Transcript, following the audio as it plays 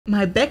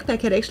my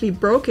backpack had actually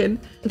broken,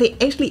 they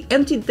actually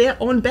emptied their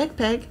own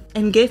backpack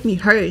and gave me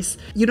hers.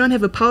 You don't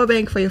have a power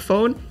bank for your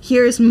phone?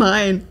 Here's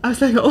mine. I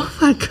was like, oh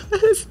my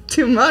god, it's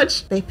too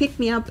much. They picked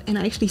me up and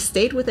I actually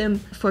stayed with them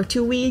for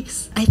 2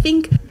 weeks. I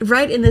think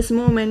right in this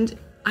moment,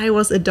 I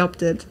was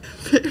adopted.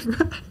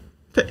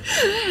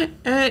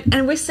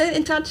 And we're still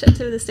in touch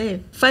until this day,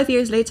 5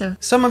 years later.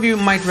 Some of you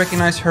might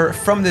recognize her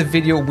from the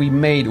video we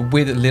made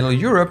with Little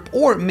Europe,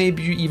 or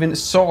maybe you even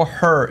saw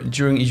her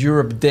during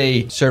Europe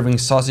Day serving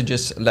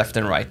sausages left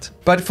and right.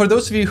 But for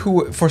those of you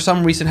who for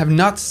some reason have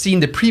not seen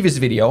the previous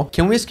video,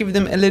 can we just give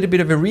them a little bit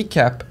of a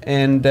recap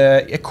and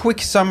a quick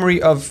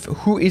summary of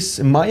who is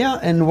Maya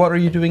and what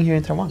are you doing here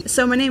in Taiwan?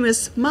 So my name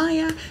is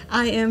Maya,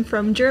 I am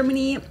from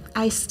Germany.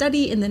 I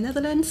study in the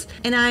Netherlands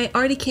and I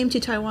already came to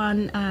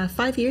Taiwan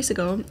 5 years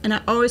ago and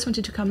I always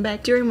wanted to come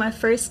back. During my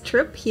first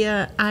trip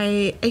here,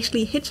 I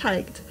actually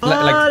hitchhiked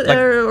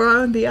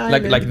around the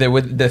island. Like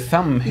with the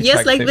thumb hitchhike.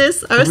 Yes, like thing.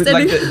 this. I was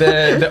standing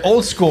like the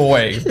old school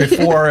way,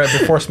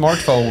 before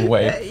smartphone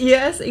way.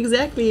 Yes,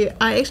 exactly.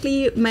 I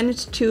actually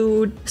managed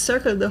to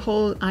circle the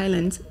whole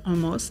island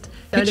almost.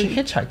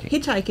 Hitchhiking?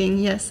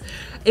 Hitchhiking, yes.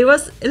 It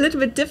was a little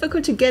bit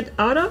difficult to get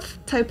out of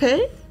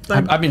Taipei.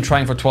 I've been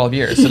trying for 12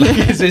 years, so like,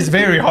 it's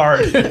very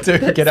hard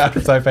to get out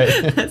of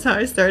Taipei. That's how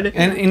I started.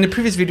 And in the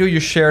previous video, you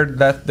shared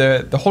that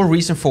the whole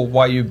reason for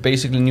why you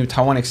basically knew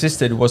Taiwan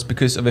existed was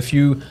because of a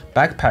few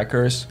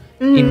backpackers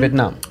in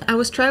Vietnam. I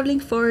was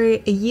traveling for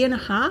a year and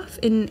a half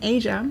in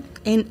Asia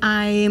and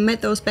I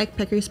met those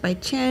backpackers by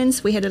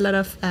chance. We had a lot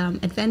of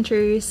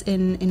adventures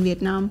in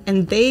Vietnam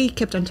and they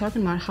kept on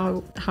talking about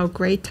how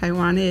great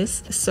Taiwan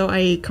is. So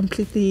I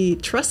completely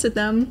trusted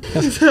them.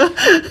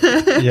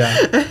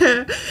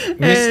 Yeah.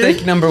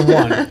 Mistake number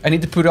one. I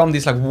need to put on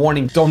this like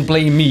warning, don't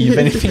blame me if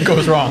anything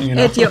goes wrong. You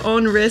know? At your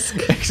own risk.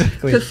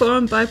 Exactly.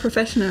 Performed by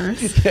professionals.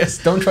 Yes,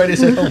 don't try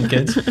this at home,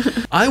 kids.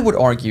 I would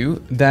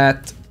argue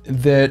that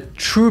the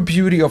true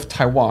beauty of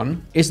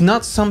Taiwan is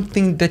not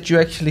something that you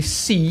actually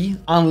see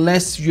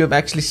unless you have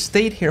actually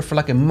stayed here for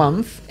like a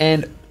month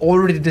and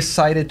already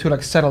decided to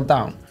like settle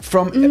down.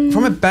 From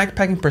a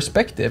backpacking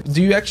perspective, do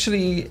you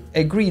actually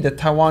agree that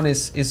Taiwan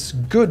is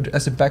good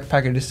as a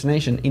backpacker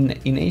destination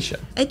in Asia?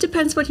 It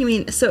depends what you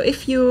mean. So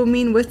if you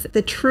mean with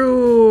the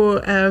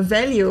true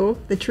value,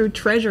 the true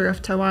treasure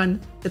of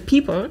Taiwan, the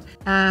people,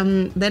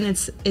 then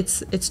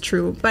it's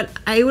true. But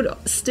I would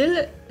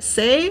still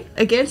say,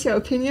 against your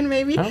opinion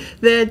maybe,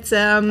 that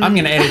I'm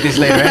gonna edit this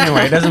later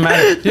anyway. It doesn't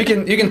matter.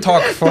 You can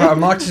talk for as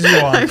much as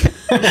you want.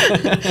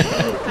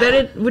 That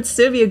it would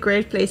still be a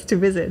great place to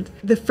visit.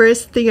 The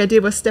first thing I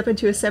did was step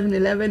into a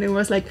 7-Eleven. It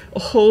was like a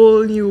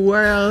whole new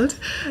world.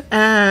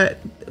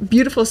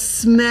 Beautiful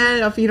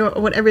smell of, you know,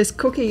 whatever is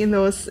cooking in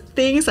those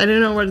things. I don't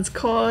know what it's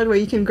called, where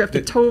you can grab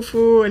the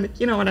tofu and,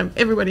 you know,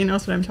 everybody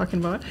knows what I'm talking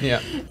about. Yeah.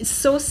 It's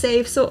so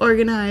safe, so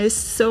organized,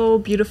 so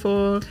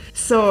beautiful.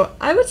 So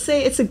I would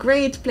say it's a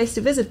great place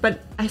to visit,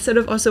 but I sort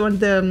of also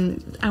want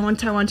I want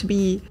Taiwan to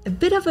be a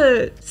bit of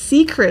a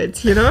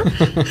secret, you know?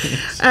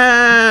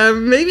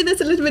 Maybe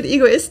that's a little bit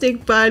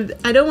egoistic, but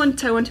I don't want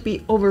Taiwan to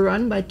be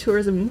overrun by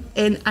tourism.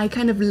 And I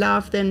kind of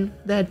love then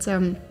that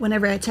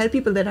whenever I tell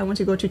people that I want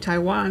to go to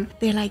Taiwan,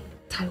 they're like,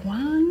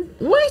 Taiwan?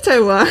 Why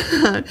Taiwan?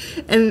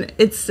 And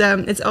it's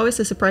always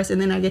a surprise,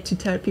 and then I get to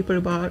tell people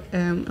about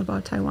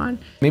Taiwan.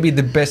 Maybe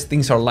the best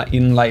things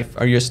in life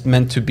are just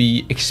meant to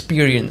be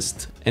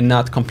experienced and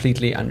not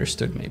completely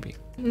understood, maybe.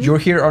 You're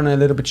here on a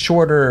little bit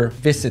shorter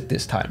visit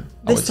this time,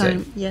 I would say.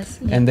 Yes.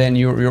 And then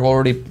you're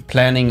already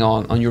planning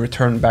on your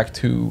return back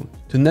to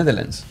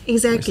Netherlands.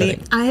 Exactly.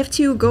 I have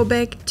to go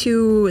back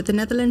to the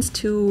Netherlands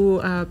to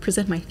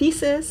present my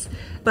thesis.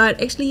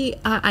 But actually,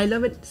 I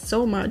love it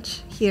so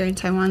much here in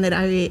Taiwan that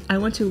I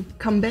want to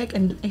come back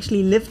and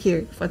actually live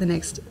here for the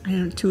next, I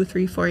don't know, 2,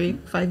 3, 4,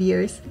 5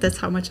 years. That's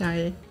how much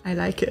I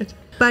like it.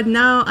 But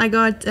now I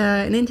got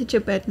an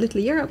internship at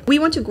Little Europe. We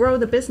want to grow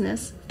the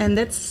business, and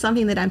that's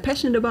something that I'm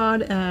passionate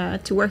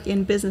about, to work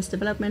in business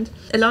development.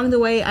 Along the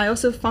way, I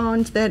also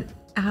found that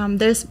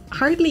there's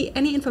hardly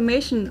any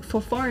information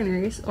for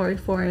foreigners or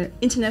for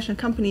international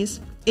companies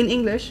in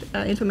English,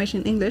 information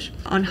in English,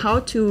 on how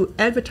to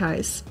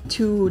advertise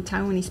to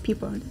Taiwanese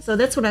people. So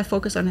that's what I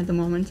focus on at the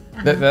moment.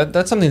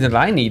 That's something that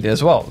I need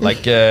as well.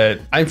 Like,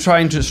 I'm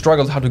trying to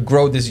struggle how to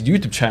grow this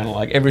YouTube channel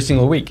like every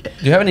single week.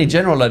 Do you have any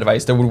general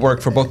advice that would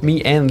work for both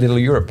me and Little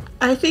Europe?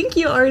 I think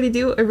you already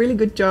do a really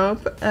good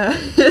job.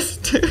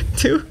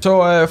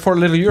 So for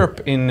Little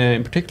Europe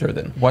in particular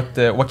then,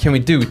 what can we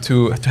do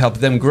to help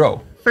them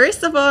grow?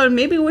 First of all,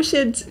 maybe we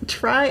should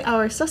try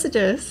our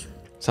sausages.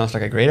 Sounds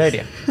like a great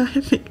idea. I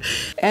think.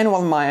 And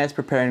while Maya is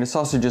preparing the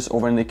sausages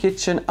over in the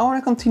kitchen, I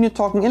want to continue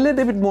talking a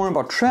little bit more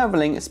about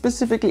traveling,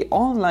 specifically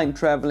online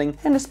traveling,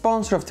 and the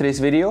sponsor of today's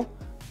video,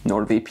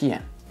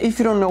 NordVPN. If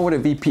you don't know what a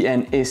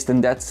VPN is, then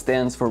that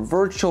stands for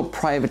Virtual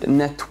Private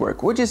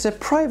Network, which is a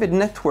private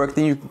network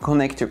that you can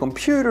connect your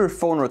computer,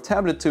 phone or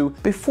tablet to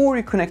before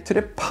you connect to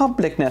the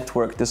public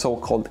network, the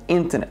so-called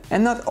internet.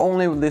 And not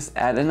only will this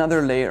add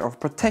another layer of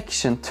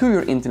protection to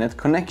your internet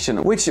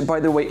connection, which by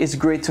the way is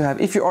great to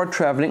have if you are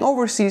traveling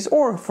overseas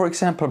or for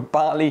example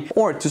Bali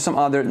or to some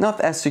other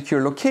not as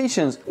secure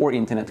locations or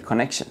internet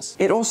connections.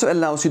 It also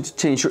allows you to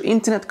change your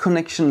internet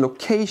connection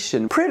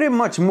location pretty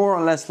much more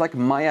or less like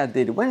Maya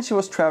did when she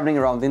was traveling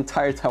around the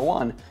entire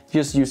Taiwan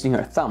just using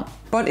her thumb.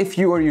 But if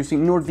you are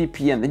using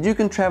NordVPN, then you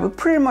can travel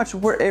pretty much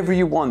wherever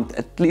you want,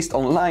 at least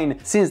online,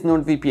 since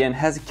NordVPN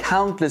has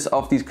countless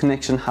of these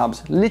connection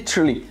hubs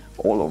literally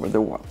all over the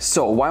world.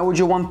 So why would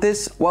you want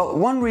this? Well,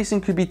 one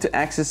reason could be to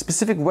access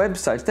specific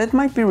websites that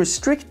might be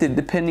restricted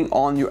depending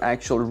on your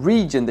actual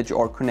region that you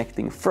are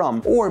connecting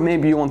from. Or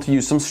maybe you want to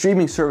use some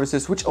streaming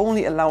services which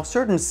only allow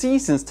certain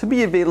seasons to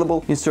be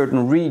available in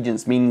certain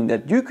regions, meaning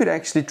that you could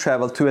actually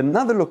travel to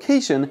another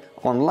location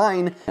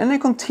online and then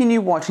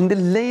continue watching the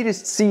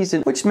latest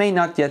season which may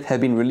not yet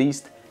have been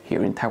released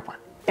here in Taiwan.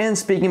 And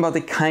speaking about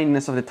the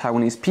kindness of the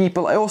Taiwanese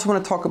people, I also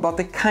want to talk about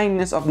the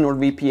kindness of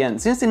NordVPN,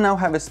 since they now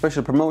have a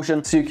special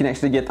promotion so you can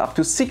actually get up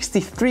to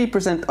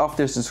 63% off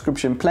their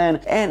subscription plan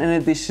and an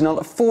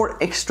additional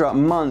 4 extra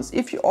months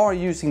if you are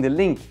using the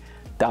link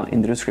down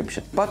in the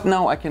description. But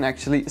now I can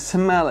actually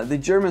smell the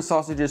German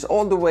sausages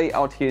all the way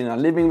out here in our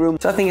living room,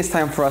 so I think it's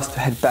time for us to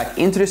head back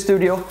into the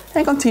studio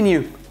and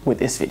continue with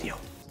this video.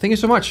 Thank you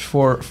so much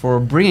for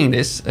bringing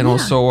this and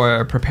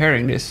also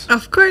preparing this.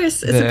 Of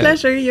course, it's a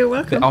pleasure. You're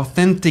welcome. The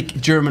authentic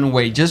German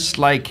way, just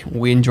like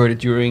we enjoyed it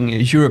during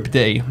Europe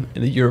Day,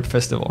 the Europe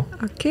Festival.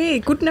 Okay,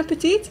 guten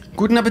Appetit.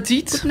 Guten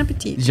Appetit. Guten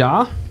Appetit.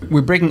 Yeah,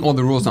 we're breaking all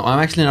the rules now. I'm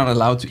actually not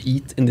allowed to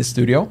eat in the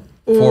studio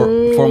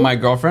for my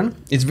girlfriend.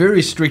 It's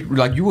very strict.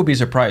 Like, you will be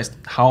surprised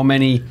how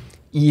many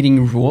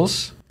eating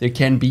rules there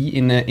can be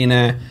in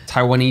a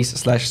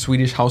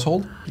Taiwanese/Swedish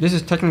household. This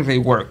is technically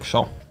work,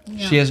 so.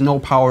 Yeah. She has no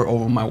power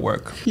over my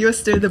work. You're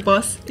still the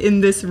boss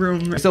in this room.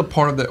 Right? Still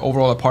part of the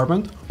overall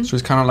apartment. So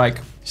it's kind of like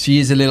she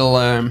is a little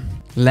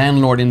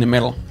landlord in the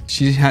middle.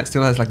 She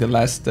still has like the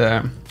last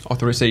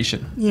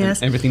authorization.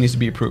 Yes. Everything needs to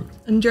be approved.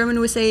 In German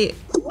we say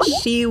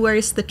she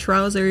wears the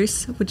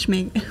trousers, which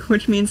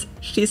means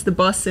she's the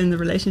boss in the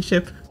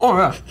relationship. Oh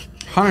yeah,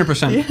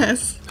 100%.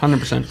 Yes.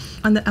 100%.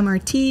 On the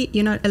MRT,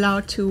 you're not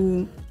allowed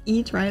to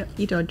eat, right?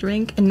 Eat or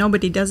drink, and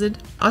nobody does it.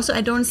 Also,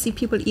 I don't see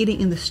people eating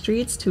in the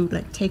streets to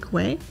like take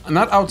away.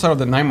 Not outside of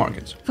the night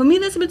markets. For me,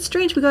 that's a bit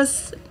strange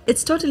because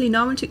it's totally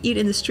normal to eat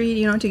in the street,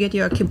 you know, to get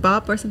your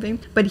kebab or something.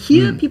 But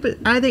here, people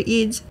either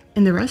eat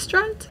in the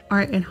restaurant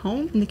or at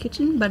home in the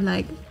kitchen, but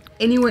like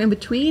anywhere in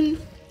between,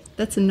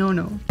 that's a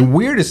no-no. The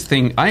weirdest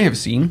thing I have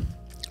seen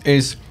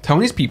is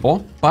Taiwanese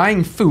people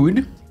buying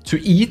food to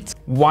eat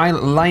while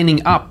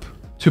lining up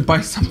to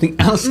buy something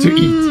else to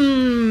eat.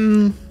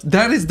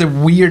 That is the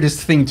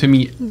weirdest thing to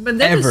me but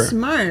that ever. Is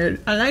smart.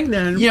 I like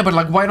that. Yeah, but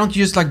like, why don't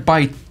you just like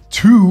buy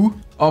 2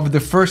 of the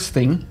first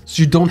thing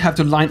so you don't have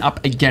to line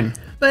up again?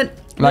 But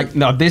like,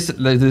 no, this.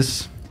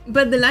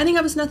 But the lining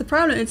up is not the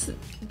problem. It's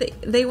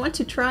they want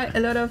to try a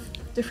lot of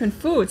different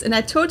foods, and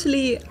I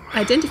totally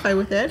identify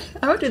with that.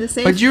 I would do the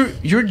same. But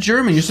you're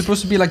German. You're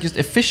supposed to be like just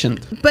efficient.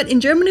 But in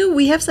Germany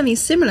we have something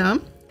similar.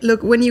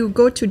 Look, when you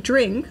go to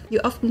drink, you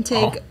often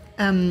take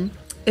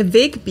a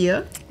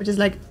Wegbier, which is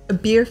like a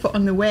beer for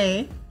on the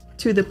way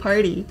to the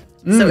party.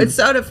 So it's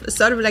sort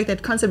of like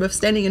that concept of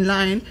standing in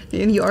line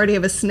and you already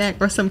have a snack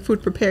or some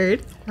food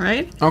prepared,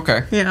 right?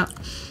 Okay. Yeah.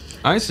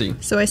 I see.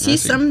 So I see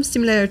some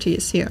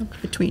similarities here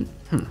between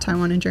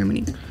Taiwan and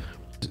Germany.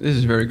 This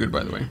is very good,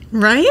 by the way.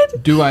 Right?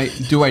 Do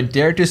I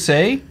dare to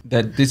say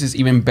that this is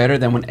even better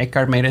than when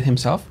Eckhart made it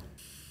himself?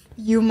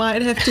 You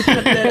might have to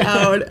cut that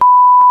out.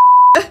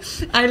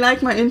 I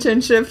like my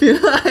internship, you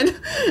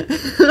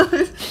know.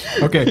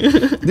 Okay,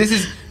 this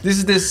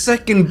is the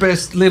second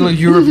best little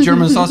Europe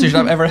German sausage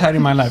I've ever had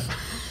in my life.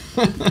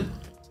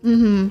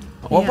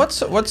 Well,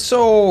 what's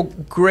so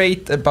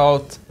great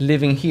about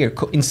living here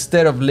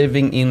instead of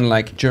living in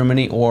like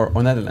Germany or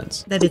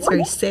Netherlands? That it's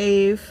very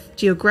safe.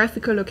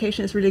 Geographical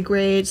location is really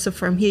great. So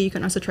from here you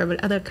can also travel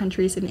other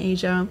countries in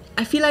Asia.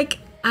 I feel like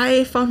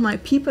I found my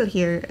people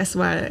here as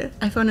well.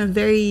 I found it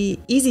very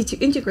easy to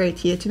integrate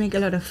here, to make a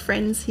lot of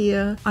friends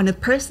here on a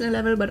personal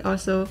level, but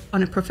also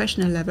on a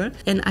professional level.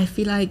 And I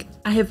feel like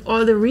I have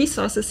all the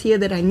resources here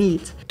that I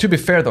need. To be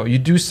fair though, you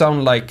do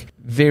sound like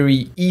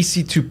very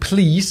easy to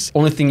please.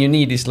 Only thing you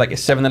need is like a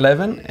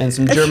 7-Eleven and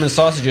some German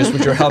sausages,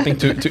 which you're helping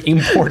to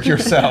import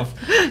yourself.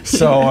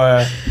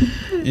 So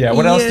yeah,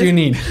 what else do you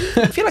need?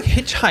 I feel like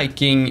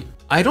hitchhiking,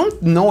 I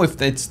don't know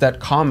if it's that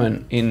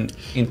common in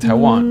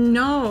Taiwan.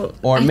 No.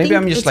 Or maybe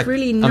I'm just like,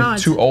 really I'm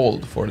too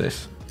old for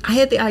this. I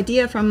had the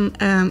idea from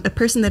a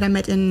person that I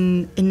met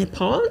in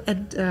Nepal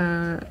at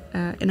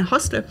in a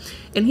hostel,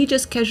 and he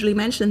just casually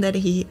mentioned that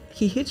he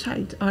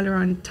hitchhiked all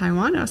around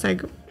Taiwan. I was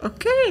like,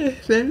 okay,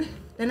 then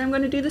I'm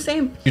going to do the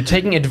same. You're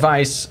taking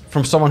advice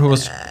from someone who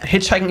was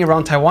hitchhiking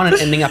around Taiwan and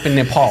ending up in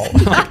Nepal.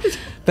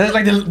 That's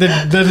like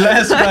the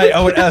last guy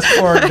I would ask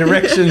for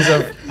directions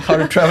of how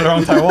to travel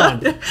around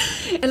Taiwan.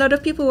 A lot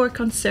of people were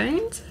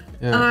concerned.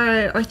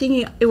 Yeah. Or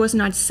thinking it was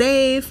not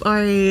safe,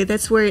 or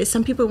that's where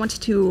some people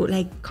wanted to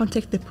like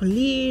contact the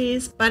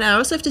police. But I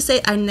also have to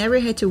say I never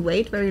had to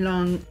wait very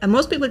long.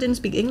 Most people didn't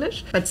speak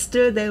English, but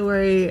still they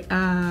were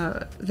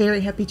very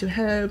happy to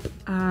help.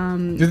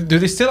 Do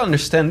they still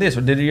understand this,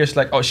 or did they just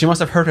like, oh, she must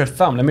have hurt her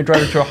thumb, let me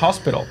drive her to a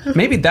hospital?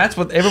 Maybe that's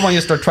what everyone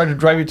just start trying to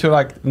drive you to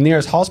like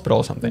nearest hospital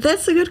or something.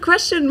 That's a good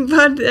question,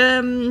 but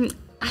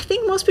I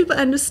think most people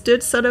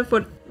understood sort of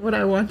what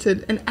I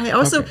wanted. And I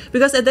also,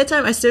 because at that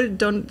time I still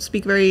don't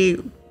speak very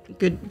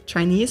good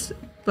Chinese,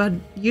 but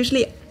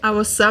usually I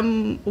was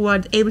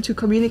somewhat able to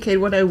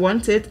communicate what I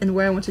wanted and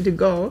where I wanted to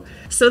go.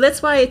 So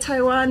that's why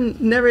Taiwan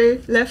never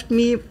left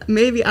me.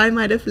 Maybe I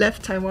might have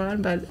left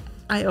Taiwan, but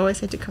I always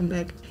had to come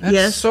back.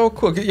 That's so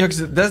cool. Yeah,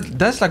 'cause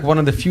that's like one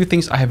of the few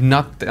things I have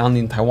not done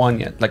in Taiwan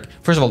yet. Like,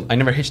 first of all, I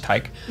never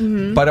hitchhike,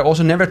 but I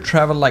also never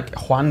traveled like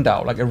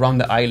Huandao, like around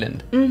the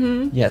island.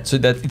 Yeah, so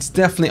that it's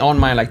definitely on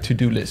my like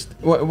to-do list.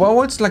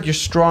 What's like your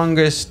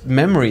strongest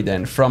memory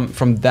then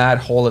from that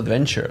whole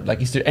adventure?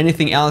 Like, is there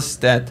anything else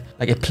that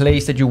like a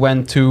place that you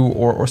went to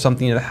or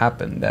something that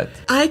happened that?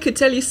 I could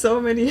tell you so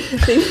many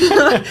things.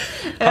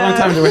 How long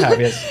time do we have?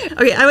 Yes.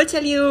 Okay, I will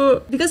tell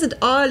you because it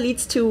all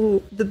leads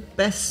to the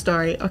best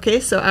story. Okay,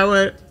 so I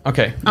will.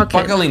 Okay.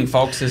 Buckle in,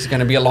 folks. This is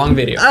going to be a long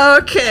video.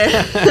 Okay.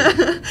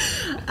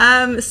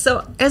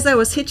 So as I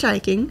was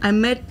hitchhiking, I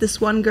met this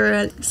one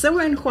girl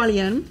somewhere in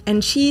Hualien,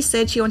 and she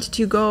said she wanted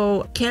to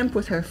go camp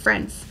with her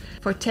friends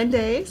for 10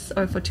 days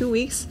or for 2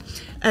 weeks.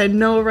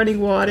 No running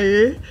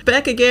water.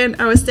 Back again,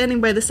 I was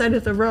standing by the side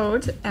of the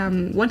road,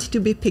 wanted to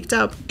be picked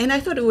up, and I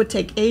thought it would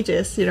take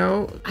ages, you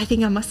know. I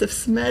think I must have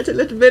smelled a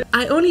little bit.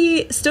 I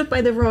only stood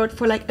by the road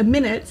for like a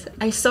minute.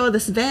 I saw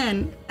this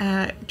van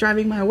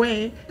driving my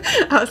way.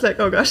 I was like,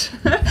 oh gosh.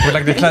 With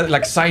like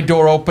the side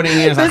door opening.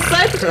 And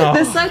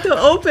the side door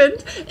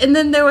opened, and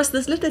then there was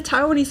this little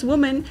Taiwanese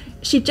woman.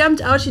 She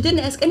jumped out. She didn't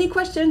ask any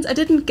questions. I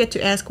didn't get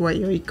to ask, where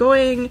are you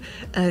going?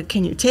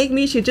 Can you take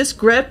me? She just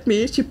grabbed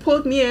me. She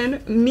pulled me in,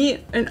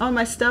 and all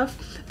my stuff.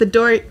 The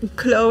door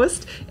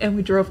closed, and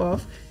we drove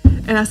off.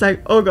 And I was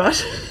like, oh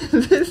gosh.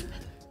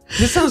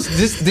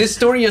 This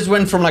story just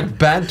went from like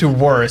bad to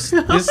worse.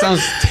 This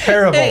sounds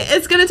terrible.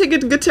 It's gonna take a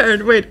good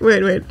turn. Wait.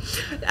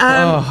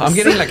 I'm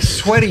getting like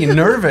sweaty and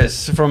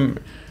nervous from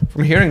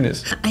hearing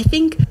this. I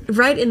think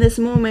right in this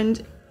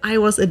moment I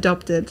was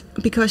adopted,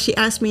 because she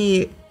asked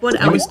me what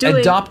I was doing.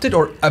 Adopted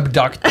or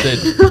abducted?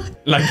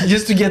 Like,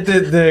 just to get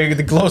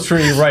the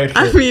glossary right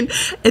here. I mean,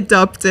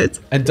 adopted.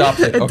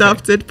 Adopted, okay.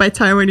 Adopted by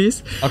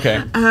Taiwanese.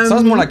 Okay.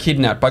 Sounds more like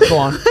kidnapped, but go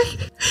on.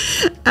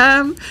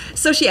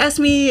 So she asked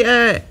me,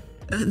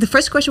 the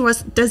first question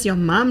was, does your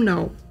mom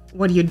know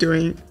what you're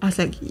doing? I was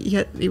like,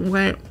 yeah,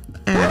 where?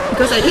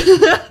 Because I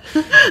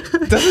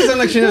doesn't sound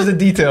like she knows the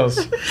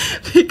details.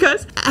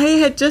 Because I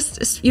had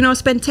just,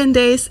 spent 10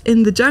 days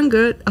in the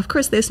jungle. Of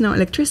course, there's no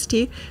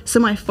electricity, so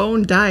my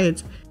phone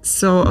died.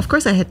 So of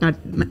course I had not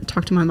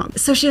talked to my mom.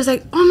 So she was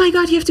like, oh my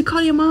god, you have to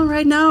call your mom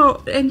right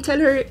now and tell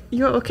her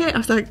you're okay. I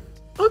was like,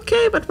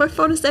 okay, but my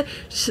phone is dead.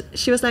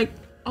 She was like,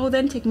 oh,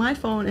 then take my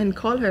phone and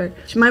call her.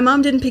 My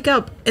mom didn't pick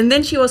up, and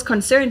then she was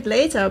concerned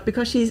later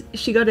because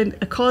she got a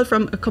call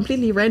from a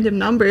completely random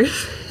number.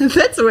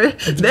 That's where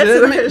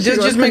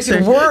just makes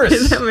it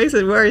worse. That makes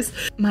it worse.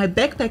 My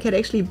backpack had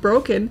actually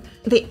broken.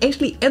 They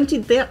actually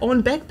emptied their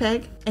own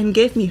backpack and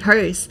gave me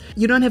hers.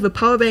 You don't have a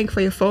power bank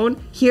for your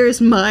phone? Here's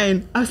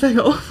mine. I was like,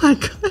 oh my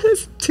god,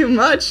 it's too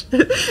much.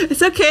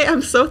 It's okay,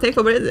 I'm so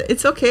thankful, but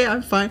it's okay,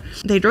 I'm fine.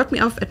 They dropped me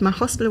off at my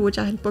hostel, which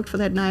I had booked for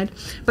that night.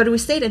 But we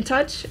stayed in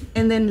touch,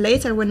 and then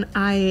later when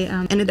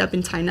I ended up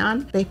in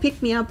Tainan, they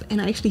picked me up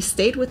and I actually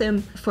stayed with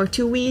them for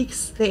 2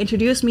 weeks. They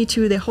introduced me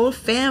to their whole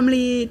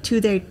family, to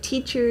their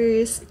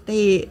teachers.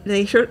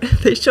 They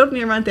showed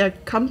me around their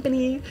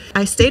company.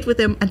 I stayed with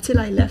them until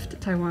I left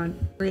Taiwan.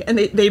 And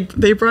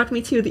they brought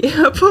me to the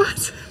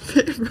airport.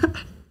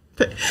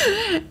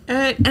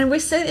 And we're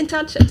still in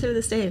touch until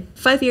this day.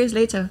 5 years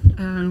later.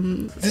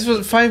 This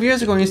was 5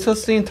 years ago and you still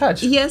stay in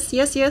touch? Yes.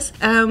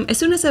 As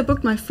soon as I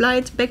booked my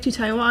flight back to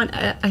Taiwan,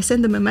 I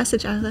sent them a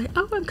message. I was like,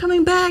 oh, I'm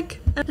coming back.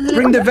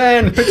 Bring the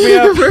van, pick me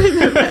up.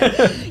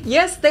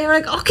 Yes, they were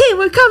like, okay,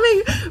 we're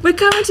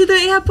coming to the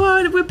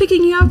airport, we're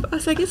picking you up. I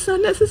was like, it's not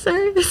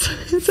necessary.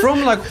 From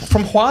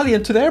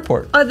Hualien to the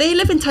airport? Oh, they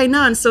live in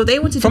Tainan, so they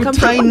wanted to come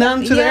from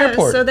Tainan to the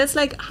airport. So that's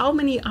like how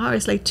many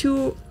hours? Like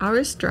 2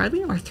 hours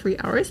driving or 3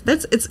 hours?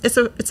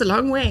 It's a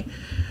long way.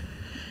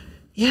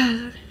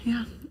 Yeah.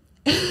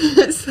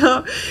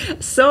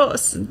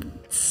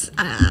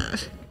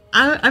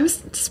 I'm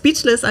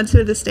speechless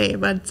until this day,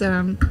 but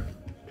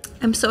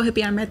I'm so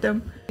happy I met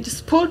them. They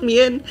just pulled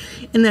me in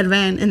that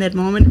van in that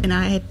moment, and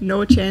I had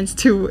no chance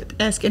to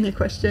ask any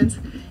questions.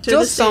 It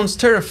does sounds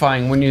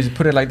terrifying when you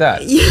put it like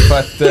that.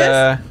 But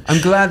Yes.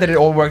 I'm glad that it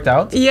all worked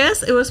out.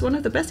 Yes, it was one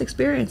of the best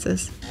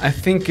experiences. I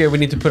think we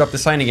need to put up the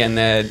sign again.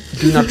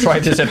 Do not try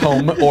this at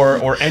home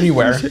or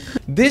anywhere.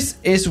 This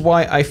is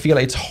why I feel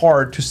it's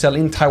hard to sell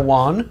in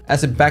Taiwan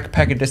as a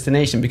backpacker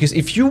destination. Because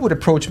if you would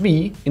approach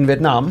me in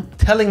Vietnam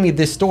telling me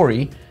this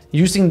story,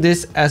 using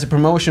this as a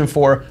promotion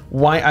for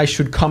why I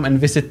should come and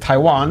visit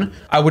Taiwan,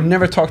 I would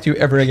never talk to you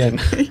ever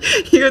again.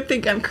 You would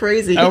think I'm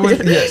crazy. I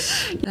would,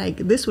 yes. Like,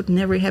 this would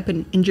never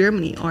happen in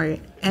Germany or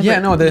ever. Yeah,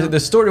 no, the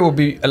story will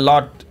be a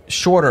lot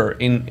shorter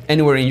in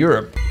anywhere in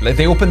Europe. Like,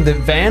 they opened the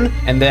van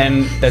and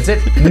then that's it.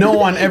 No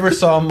one ever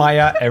saw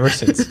Maya ever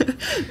since.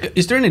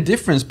 Is there any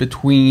difference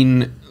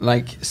between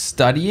like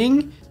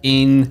studying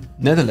in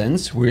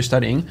Netherlands, where you're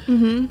studying,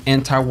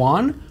 and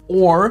Taiwan?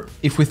 Or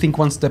if we think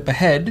one step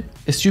ahead,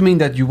 assuming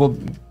that you will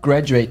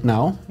graduate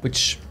now,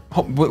 which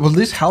will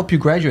this help you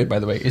graduate, by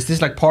the way? Is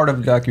this like part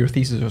of like your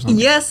thesis or something?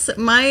 Yes,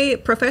 my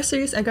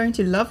professors are going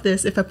to love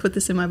this if I put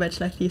this in my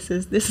bachelor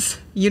thesis. This is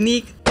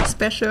unique,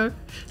 special,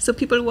 so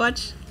people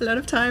watch a lot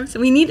of times.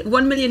 We need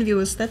 1 million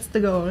views. That's the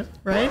goal,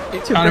 right?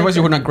 Otherwise,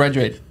 you would not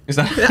graduate. Is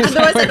that?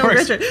 Otherwise, I don't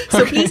graduate.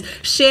 So please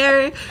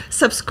share,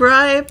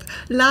 subscribe,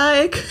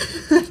 like.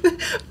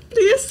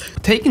 Please.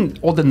 Taking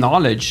all the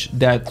knowledge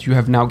that you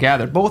have now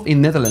gathered, both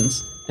in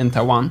Netherlands and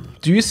Taiwan,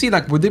 do you see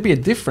like, would there be a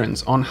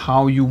difference on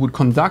how you would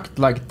conduct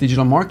like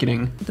digital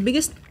marketing? The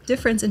biggest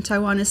difference in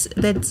Taiwan is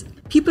that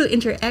people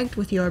interact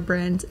with your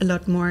brand a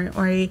lot more,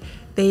 or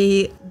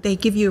they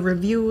give you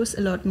reviews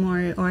a lot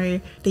more,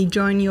 or they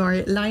join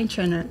your line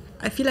channel.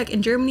 I feel like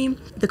in Germany,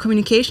 the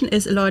communication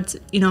is a lot,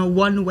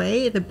 one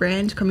way, the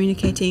brand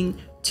communicating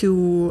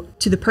to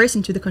the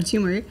person, to the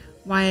consumer,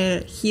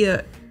 while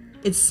here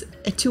it's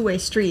a two-way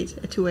street,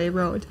 a two-way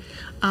road.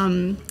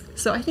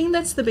 So I think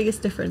that's the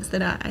biggest difference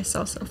that I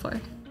saw so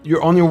far.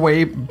 You're on your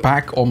way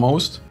back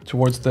almost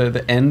towards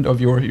the end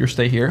of your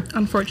stay here.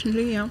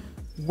 Unfortunately, yeah.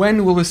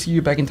 When will we see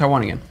you back in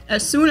Taiwan again?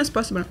 As soon as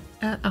possible.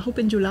 I hope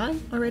in July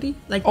already.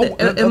 Like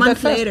that a month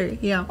fast? later,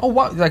 yeah. Oh,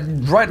 wow. Like,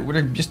 right,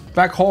 we're just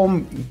back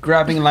home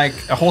grabbing like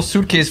a whole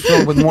suitcase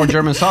filled with more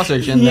German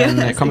sausage and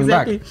then coming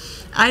exactly. back.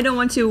 I don't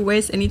want to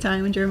waste any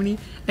time in Germany.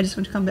 I just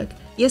want to come back.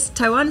 Yes,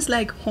 Taiwan is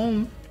like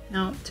home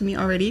now to me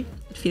already,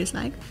 it feels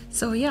like.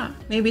 So yeah,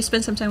 maybe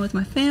spend some time with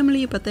my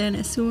family, but then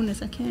as soon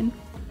as I can,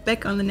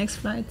 back on the next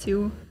flight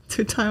to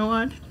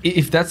Taiwan.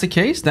 If that's the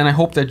case, then I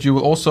hope that you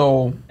will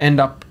also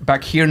end up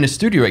back here in the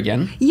studio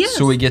again. Yes.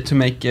 So we get to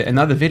make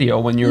another video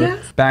when you're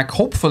back,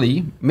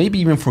 hopefully, maybe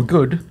even for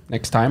good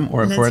next time,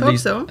 or for at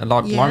least a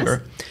lot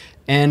longer.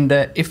 And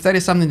if that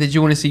is something that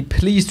you want to see,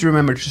 please do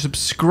remember to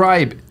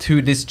subscribe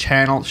to this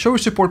channel. Show your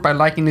support by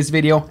liking this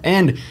video.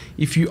 And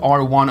if you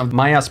are one of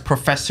Maya's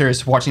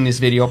professors watching this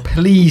video,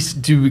 please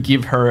do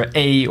give her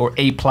A or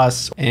A+.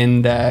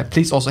 And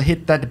please also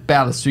hit that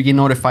bell so you get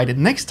notified the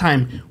next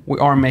time we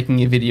are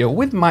making a video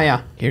with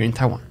Maya here in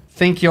Taiwan.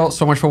 Thank you all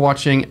so much for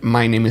watching.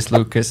 My name is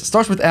Lucas.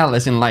 Starts with L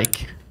as in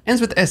like, ends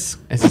with S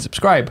as in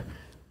subscribe.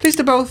 Please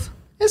do both,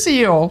 and see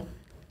you all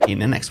in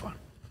the next one.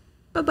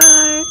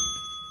 Bye-bye.